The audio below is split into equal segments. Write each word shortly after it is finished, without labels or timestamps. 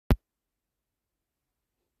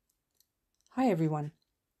Hi everyone.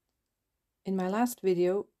 In my last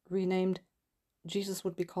video, renamed Jesus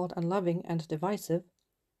Would Be Called Unloving and Divisive,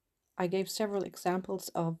 I gave several examples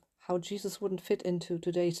of how Jesus wouldn't fit into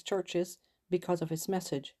today's churches because of his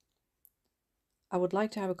message. I would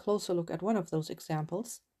like to have a closer look at one of those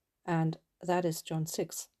examples, and that is John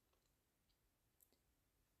 6.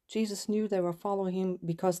 Jesus knew they were following him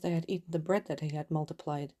because they had eaten the bread that he had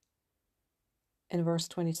multiplied. In verse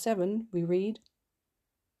 27, we read,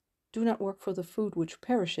 "Do not work for the food which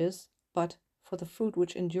perishes, but for the food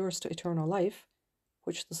which endures to eternal life,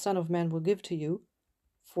 which the Son of Man will give to you,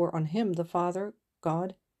 for on him the Father,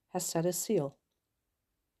 God, has set his seal."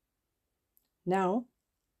 Now,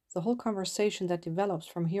 the whole conversation that develops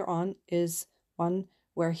from here on is one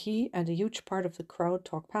where he and a huge part of the crowd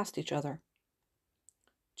talk past each other.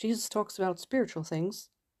 Jesus talks about spiritual things,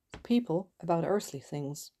 people about earthly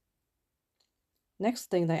things. Next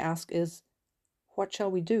thing they ask is, "What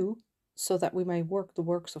shall we do so that we may work the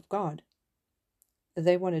works of God?"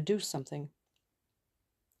 They want to do something.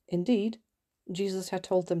 Indeed, Jesus had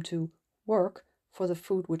told them to work for the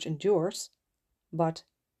food which endures, but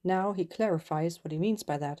now he clarifies what he means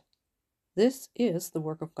by that. This is the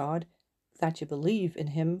work of God, that you believe in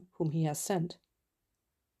him whom he has sent.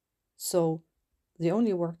 So, the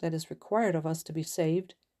only work that is required of us to be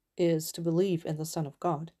saved is to believe in the Son of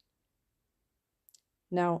God.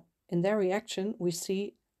 Now, in their reaction, we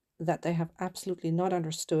see that they have absolutely not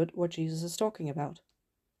understood what Jesus is talking about.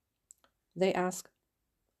 They ask,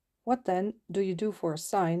 "What then do you do for a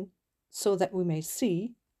sign, so that we may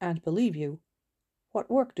see and believe you? What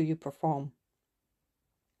work do you perform?"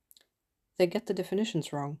 They get the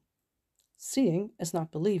definitions wrong. Seeing is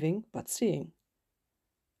not believing, but seeing.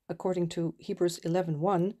 According to Hebrews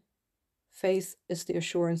 11:1, faith is the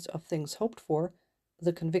assurance of things hoped for,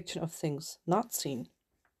 the conviction of things not seen.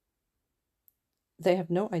 They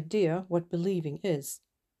have no idea what believing is.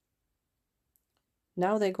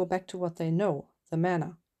 Now they go back to what they know, the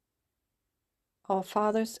manna. "Our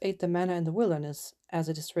fathers ate the manna in the wilderness, as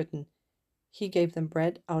it is written, he gave them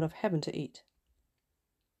bread out of heaven to eat."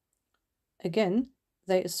 Again,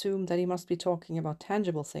 they assume that he must be talking about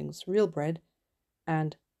tangible things, real bread,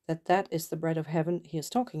 and that is the bread of heaven he is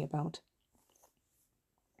talking about.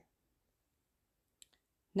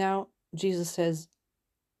 Now, Jesus says,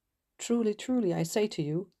 "Truly, truly, I say to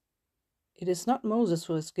you, it is not Moses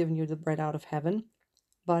who has given you the bread out of heaven,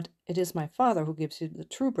 but it is my Father who gives you the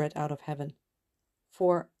true bread out of heaven.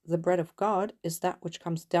 For the bread of God is that which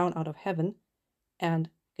comes down out of heaven and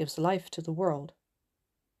gives life to the world."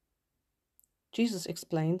 Jesus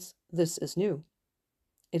explains this is new.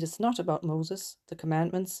 It is not about Moses, the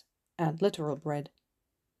commandments, and literal bread.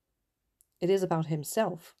 It is about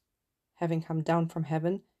himself, having come down from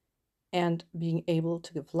heaven and being able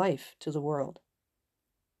to give life to the world.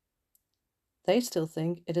 They still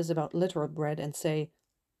think it is about literal bread and say,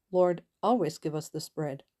 "Lord, always give us this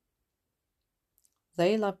bread."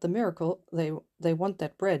 They love the miracle, they want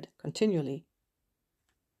that bread continually.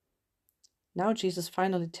 Now Jesus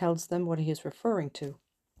finally tells them what he is referring to.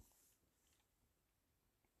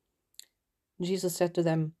 Jesus said to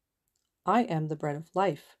them, "I am the bread of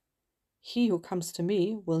life. He who comes to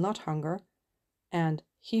me will not hunger, and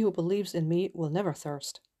he who believes in me will never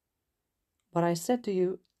thirst. But I said to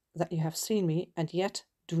you that you have seen me, and yet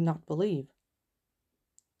do not believe.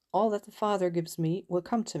 All that the Father gives me will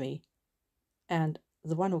come to me, and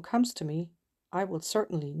the one who comes to me I will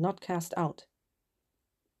certainly not cast out.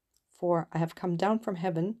 For I have come down from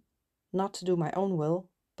heaven, not to do my own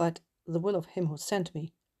will, but the will of him who sent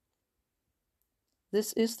me.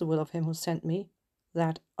 This is the will of him who sent me,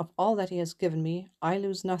 that of all that he has given me I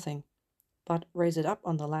lose nothing, but raise it up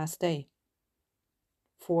on the last day.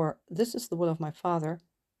 For this is the will of my Father,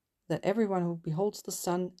 that everyone who beholds the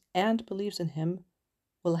Son and believes in him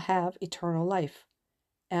will have eternal life,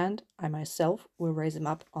 and I myself will raise him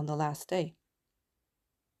up on the last day."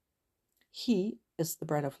 He is the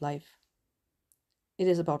bread of life. It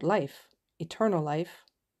is about life, eternal life,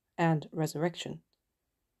 and resurrection.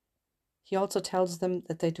 He also tells them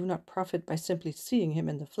that they do not profit by simply seeing him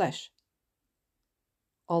in the flesh.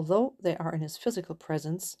 Although they are in his physical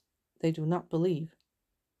presence, they do not believe.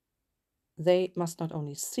 They must not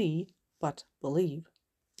only see, but believe.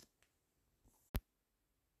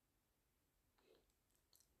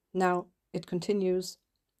 Now it continues,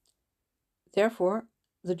 "Therefore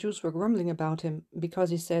the Jews were grumbling about him, because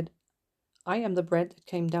he said, 'I am the bread that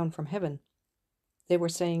came down from heaven.' They were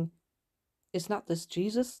saying, 'Is not this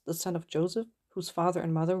Jesus, the son of Joseph, whose father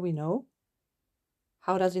and mother we know?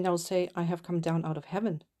 How does he now say, 'I have come down out of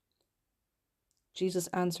heaven?'" Jesus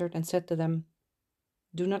answered and said to them,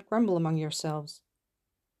 "Do not grumble among yourselves.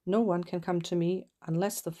 No one can come to me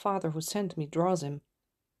unless the Father who sent me draws him,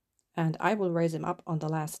 and I will raise him up on the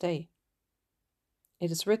last day.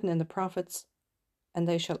 It is written in the prophets, and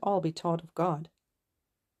they shall all be taught of God.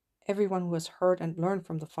 Everyone who has heard and learned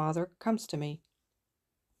from the Father comes to me.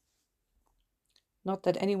 Not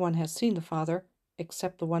that anyone has seen the Father,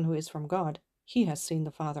 except the one who is from God. He has seen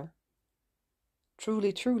the Father.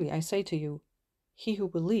 Truly, truly, I say to you, he who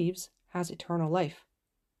believes has eternal life.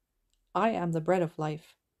 I am the bread of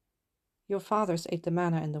life. Your fathers ate the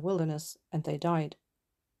manna in the wilderness, and they died.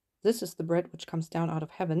 This is the bread which comes down out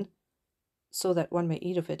of heaven, so that one may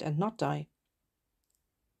eat of it and not die.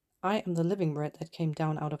 I am the living bread that came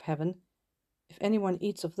down out of heaven. If anyone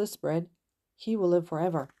eats of this bread, he will live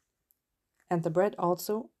forever. And the bread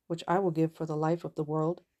also, which I will give for the life of the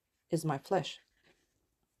world, is my flesh.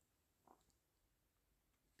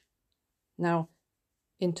 Now,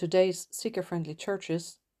 in today's seeker-friendly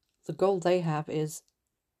churches, the goal they have is,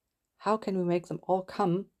 how can we make them all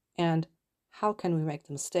come, and how can we make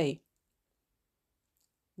them stay?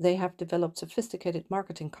 They have developed sophisticated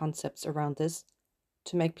marketing concepts around this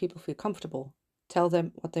to make people feel comfortable, tell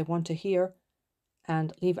them what they want to hear,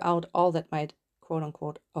 and leave out all that might,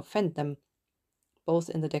 quote-unquote, offend them, both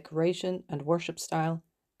in the decoration and worship style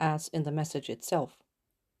as in the message itself.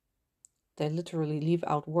 They literally leave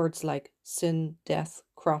out words like sin, death,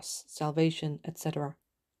 cross, salvation, etc.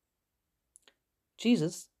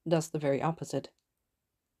 Jesus does the very opposite.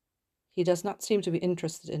 He does not seem to be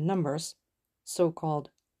interested in numbers, so-called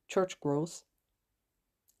church growth.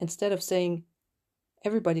 Instead of saying,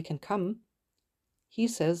 everybody can come, he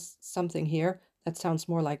says something here that sounds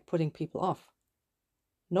more like putting people off.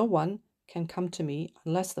 No one can come to me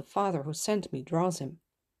unless the Father who sent me draws him.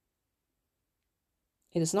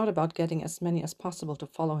 It is not about getting as many as possible to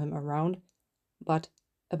follow him around, but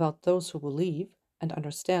about those who believe and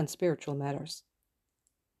understand spiritual matters.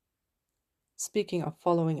 Speaking of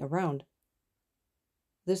following around,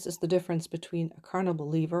 this is the difference between a carnal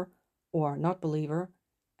believer or not believer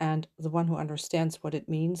and the one who understands what it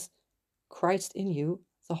means, Christ in you,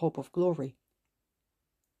 the hope of glory.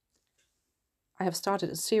 I have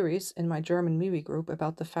started a series in my German MIWI group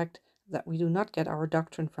about the fact that we do not get our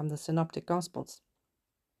doctrine from the Synoptic Gospels.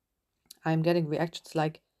 I am getting reactions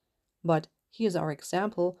like, but he is our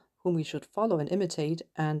example whom we should follow and imitate,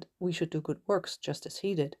 and we should do good works just as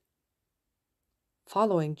he did.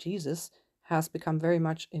 Following Jesus has become very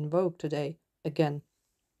much in vogue today, again.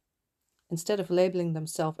 Instead of labeling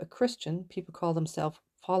themselves a Christian, people call themselves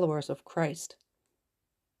followers of Christ.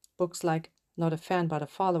 Books like Not a Fan but a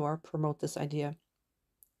Follower promote this idea.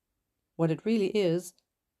 What it really is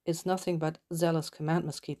nothing but zealous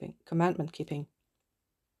commandment keeping.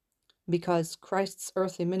 Because Christ's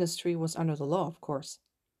earthly ministry was under the law, of course.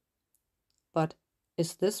 But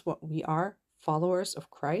is this what we are, followers of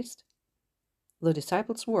Christ? The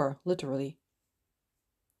disciples were, literally.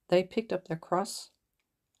 They picked up their cross,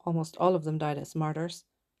 almost all of them died as martyrs,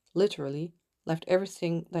 literally left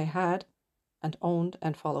everything they had and owned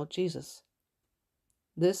and followed Jesus.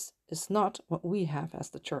 This is not what we have as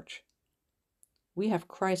the church. We have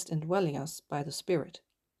Christ indwelling us by the Spirit.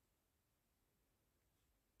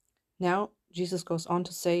 Now, Jesus goes on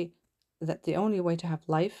to say that the only way to have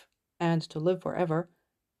life and to live forever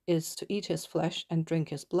is to eat his flesh and drink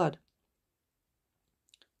his blood.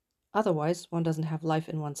 Otherwise, one doesn't have life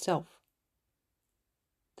in oneself.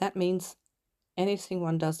 That means anything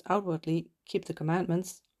one does outwardly, keep the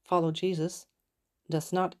commandments, follow Jesus,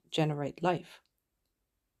 does not generate life.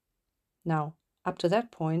 Now, up to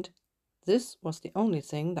that point, this was the only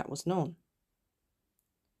thing that was known.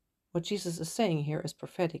 What Jesus is saying here is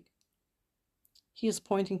prophetic. He is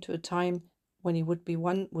pointing to a time when he would be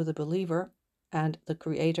one with a believer and the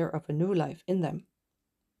creator of a new life in them.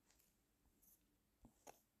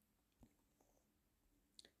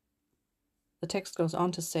 The text goes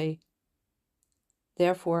on to say,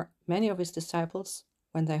 therefore, many of his disciples,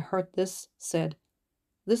 when they heard this, said,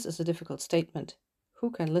 this is a difficult statement.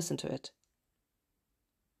 Who can listen to it?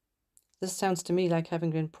 This sounds to me like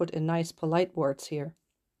having been put in nice, polite words here.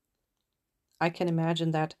 I can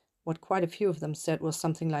imagine that what quite a few of them said was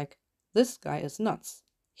something like, this guy is nuts.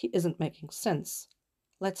 He isn't making sense.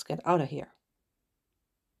 Let's get out of here.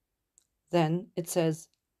 Then it says,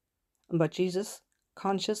 but Jesus,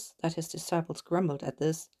 conscious that his disciples grumbled at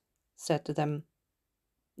this, said to them,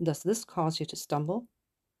 does this cause you to stumble?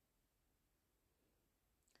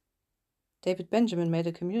 David Benjamin made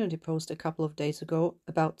a community post a couple of days ago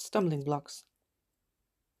about stumbling blocks.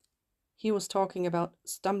 He was talking about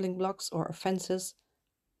stumbling blocks or offenses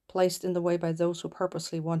placed in the way by those who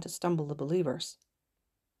purposely want to stumble the believers.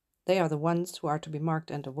 They are the ones who are to be marked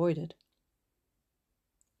and avoided.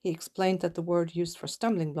 He explained that the word used for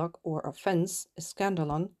stumbling block or offense is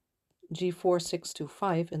scandalon,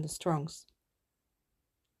 G4625 in the Strongs.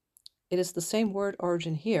 It is the same word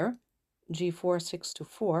origin here,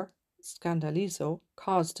 G4624, scandalizo,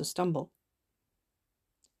 cause to stumble.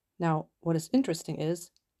 Now, what is interesting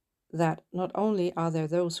is that not only are there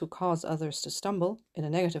those who cause others to stumble in a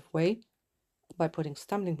negative way by putting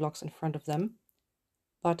stumbling blocks in front of them,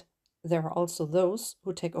 but there are also those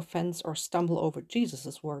who take offense or stumble over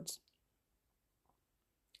Jesus' words.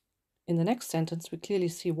 In the next sentence, we clearly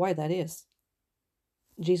see why that is.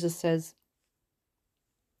 Jesus says,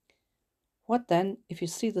 "What then if you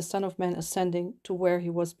see the Son of Man ascending to where he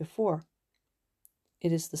was before?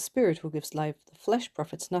 It is the Spirit who gives life, the flesh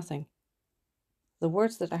profits nothing. The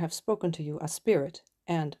words that I have spoken to you are spirit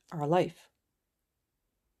and are life."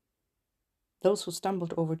 Those who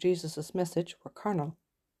stumbled over Jesus' message were carnal.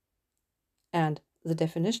 And the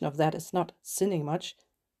definition of that is not sinning much,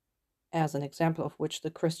 as an example of which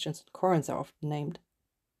the Christians in Corinth are often named.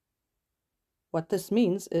 What this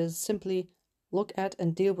means is simply look at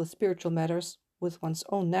and deal with spiritual matters with one's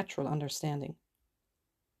own natural understanding.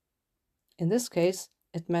 In this case,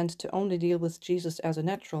 it meant to only deal with Jesus as a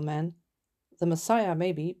natural man, the Messiah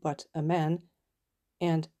maybe, but a man,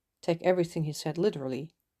 and take everything he said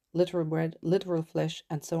literally, literal bread, literal flesh,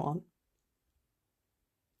 and so on.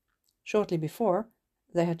 Shortly before,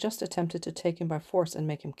 they had just attempted to take him by force and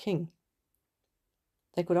make him king.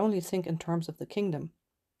 They could only think in terms of the kingdom.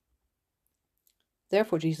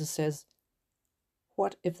 Therefore, Jesus says,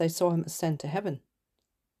 what if they saw him ascend to heaven?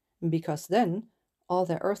 Because then all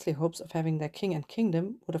their earthly hopes of having their king and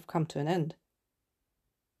kingdom would have come to an end.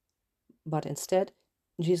 But instead,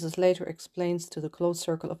 Jesus later explains to the close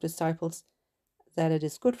circle of disciples that it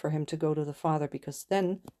is good for him to go to the Father, because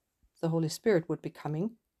then the Holy Spirit would be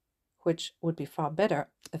coming, which would be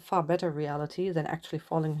a far better reality than actually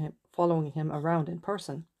following him around in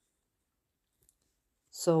person.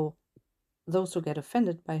 So those who get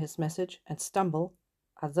offended by his message and stumble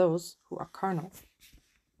are those who are carnal.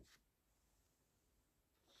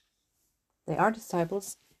 They are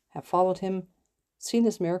disciples, have followed him, seen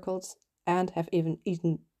his miracles, and have even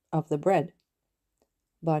eaten of the bread.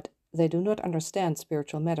 But they do not understand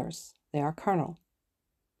spiritual matters. They are carnal.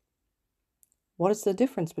 What is the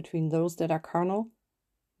difference between those that are carnal?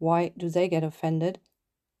 Why do they get offended?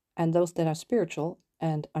 And those that are spiritual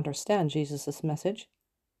and understand Jesus' message?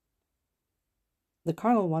 The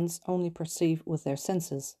carnal ones only perceive with their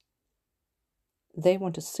senses. They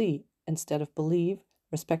want to see instead of believe,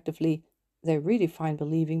 respectively. They redefine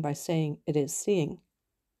believing by saying it is seeing.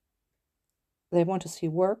 They want to see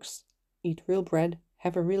works, eat real bread,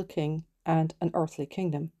 have a real king, and an earthly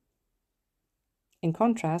kingdom. In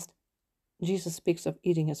contrast, Jesus speaks of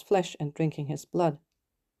eating his flesh and drinking his blood.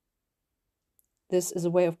 This is a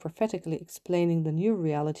way of prophetically explaining the new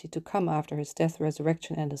reality to come after his death,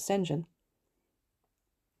 resurrection, and ascension.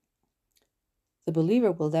 The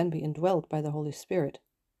believer will then be indwelt by the Holy Spirit.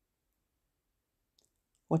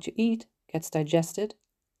 What you eat gets digested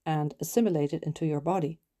and assimilated into your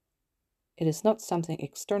body. It is not something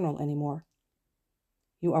external anymore.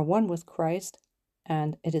 You are one with Christ,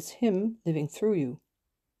 and it is him living through you.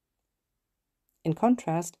 In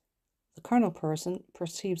contrast, the carnal person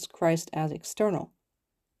perceives Christ as external,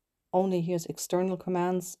 only hears external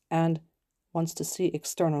commands and wants to see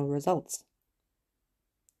external results.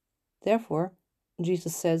 Therefore,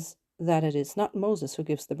 Jesus says that it is not Moses who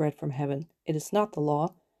gives the bread from heaven, it is not the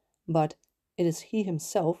law, but it is he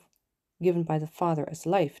himself, given by the Father as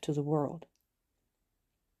life to the world.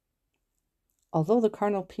 Although the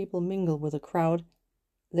carnal people mingle with the crowd,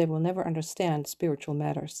 they will never understand spiritual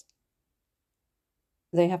matters.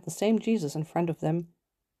 They have the same Jesus in front of them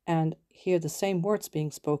and hear the same words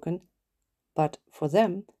being spoken, but for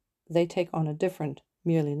them, they take on a different,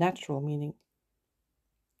 merely natural meaning.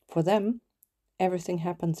 For them, everything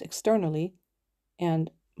happens externally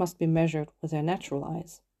and must be measured with their natural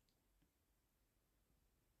eyes.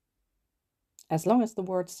 As long as the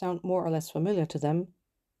words sound more or less familiar to them,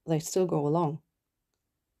 they still go along.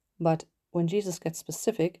 But when Jesus gets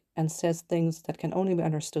specific and says things that can only be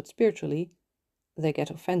understood spiritually, they get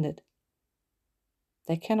offended.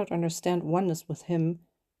 They cannot understand oneness with him,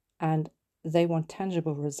 and they want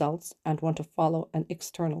tangible results and want to follow an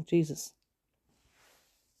external Jesus.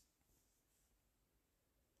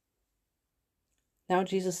 Now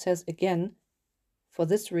Jesus says again, "For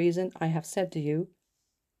this reason I have said to you,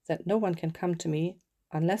 that no one can come to me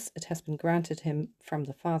unless it has been granted him from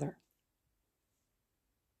the Father."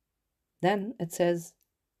 Then it says,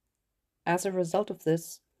 as a result of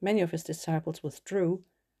this, many of his disciples withdrew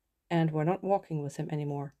and were not walking with him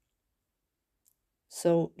anymore.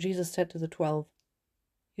 So Jesus said to the 12,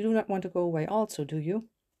 "You do not want to go away also, do you?"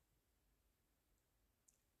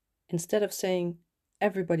 Instead of saying,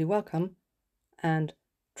 "Everybody welcome," and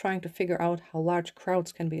trying to figure out how large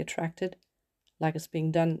crowds can be attracted, like is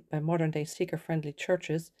being done by modern-day seeker-friendly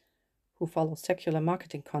churches who follow secular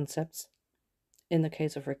marketing concepts, in the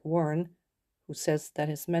case of Rick Warren, who says that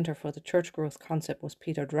his mentor for the church growth concept was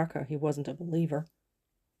Peter Drucker, he wasn't a believer,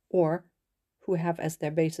 or who have as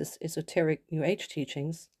their basis esoteric New Age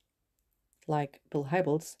teachings, like Bill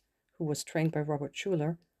Hybels, who was trained by Robert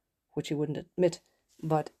Schuller, which he wouldn't admit,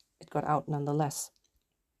 but it got out nonetheless.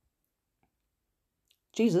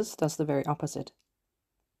 Jesus does the very opposite.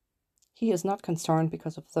 He is not concerned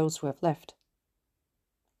because of those who have left.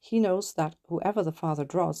 He knows that whoever the Father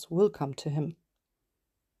draws will come to him.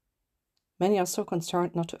 Many are so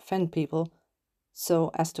concerned not to offend people,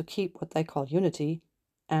 so as to keep what they call unity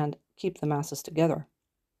and keep the masses together.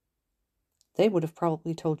 They would have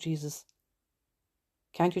probably told Jesus,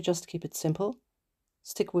 "Can't you just keep it simple?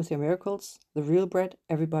 Stick with your miracles, the real bread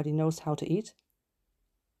everybody knows how to eat?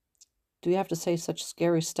 Do you have to say such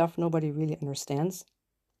scary stuff nobody really understands?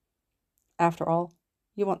 After all,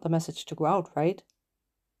 you want the message to go out, right?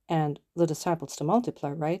 And the disciples to multiply,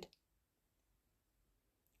 right?"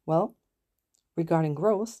 Well, regarding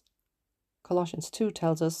growth, Colossians 2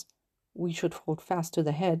 tells us we should hold fast to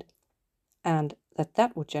the head, and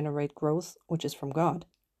that would generate growth, which is from God.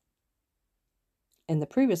 In the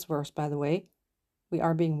previous verse, by the way, we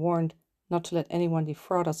are being warned not to let anyone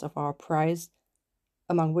defraud us of our prize,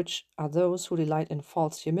 among which are those who delight in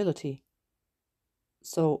false humility.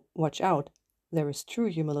 So watch out, there is true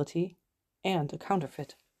humility and a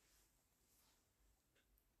counterfeit.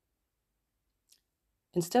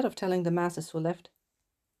 Instead of telling the masses who left,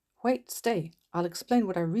 "Wait, stay, I'll explain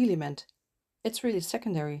what I really meant. It's really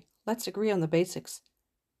secondary. Let's agree on the basics.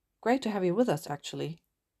 Great to have you with us, actually."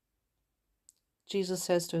 Jesus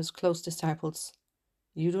says to his close disciples,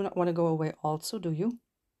 "You do not want to go away also, do you?"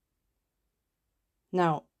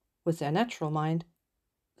 Now, with their natural mind,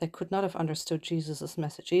 they could not have understood Jesus'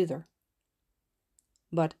 message either.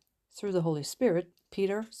 But through the Holy Spirit,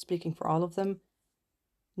 Peter, speaking for all of them,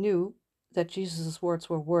 knew that Jesus' words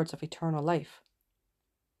were words of eternal life.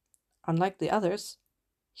 Unlike the others,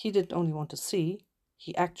 he didn't only want to see,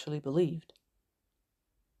 he actually believed.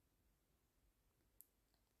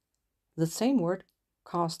 The same word,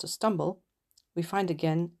 cause to stumble, we find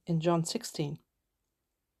again in John 16.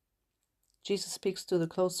 Jesus speaks to the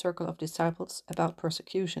close circle of disciples about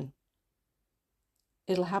persecution.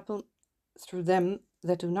 It'll happen through them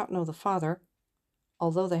that do not know the Father,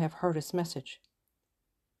 although they have heard his message.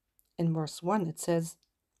 In verse 1 it says,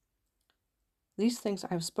 "These things I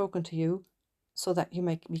have spoken to you, so that you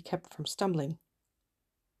may be kept from stumbling."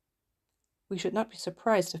 We should not be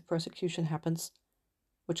surprised if persecution happens,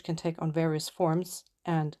 which can take on various forms,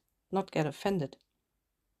 and not get offended.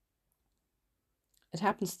 It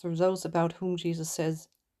happens through those about whom Jesus says,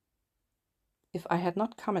 "If I had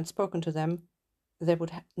not come and spoken to them, they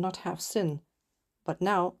would not have sin, but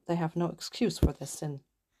now they have no excuse for their sin."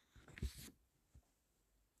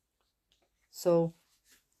 So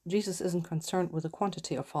Jesus isn't concerned with the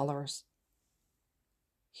quantity of followers.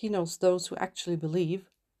 He knows those who actually believe,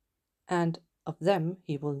 and of them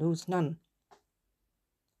he will lose none.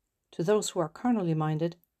 To those who are carnally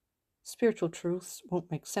minded, spiritual truths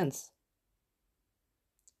won't make sense.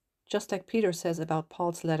 Just like Peter says about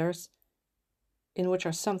Paul's letters, in which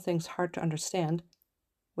are some things hard to understand,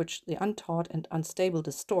 which the untaught and unstable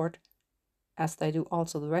distort, as they do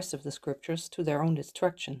also the rest of the scriptures, to their own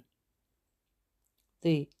destruction.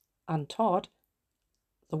 The untaught,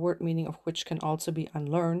 the word meaning of which can also be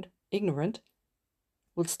unlearned, ignorant,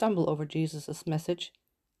 will stumble over Jesus' message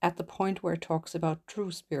at the point where it talks about true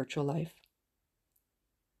spiritual life.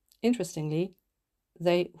 Interestingly,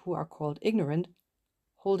 they who are called ignorant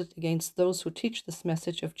hold it against those who teach this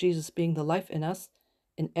message of Jesus being the life in us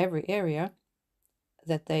in every area,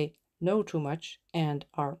 that they know too much and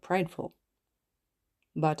are prideful.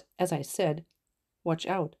 But as I said, watch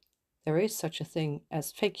out, there is such a thing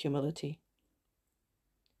as fake humility.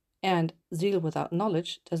 And zeal without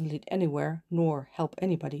knowledge doesn't lead anywhere nor help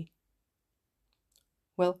anybody.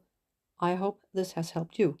 Well, I hope this has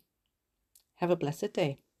helped you. Have a blessed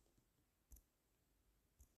day.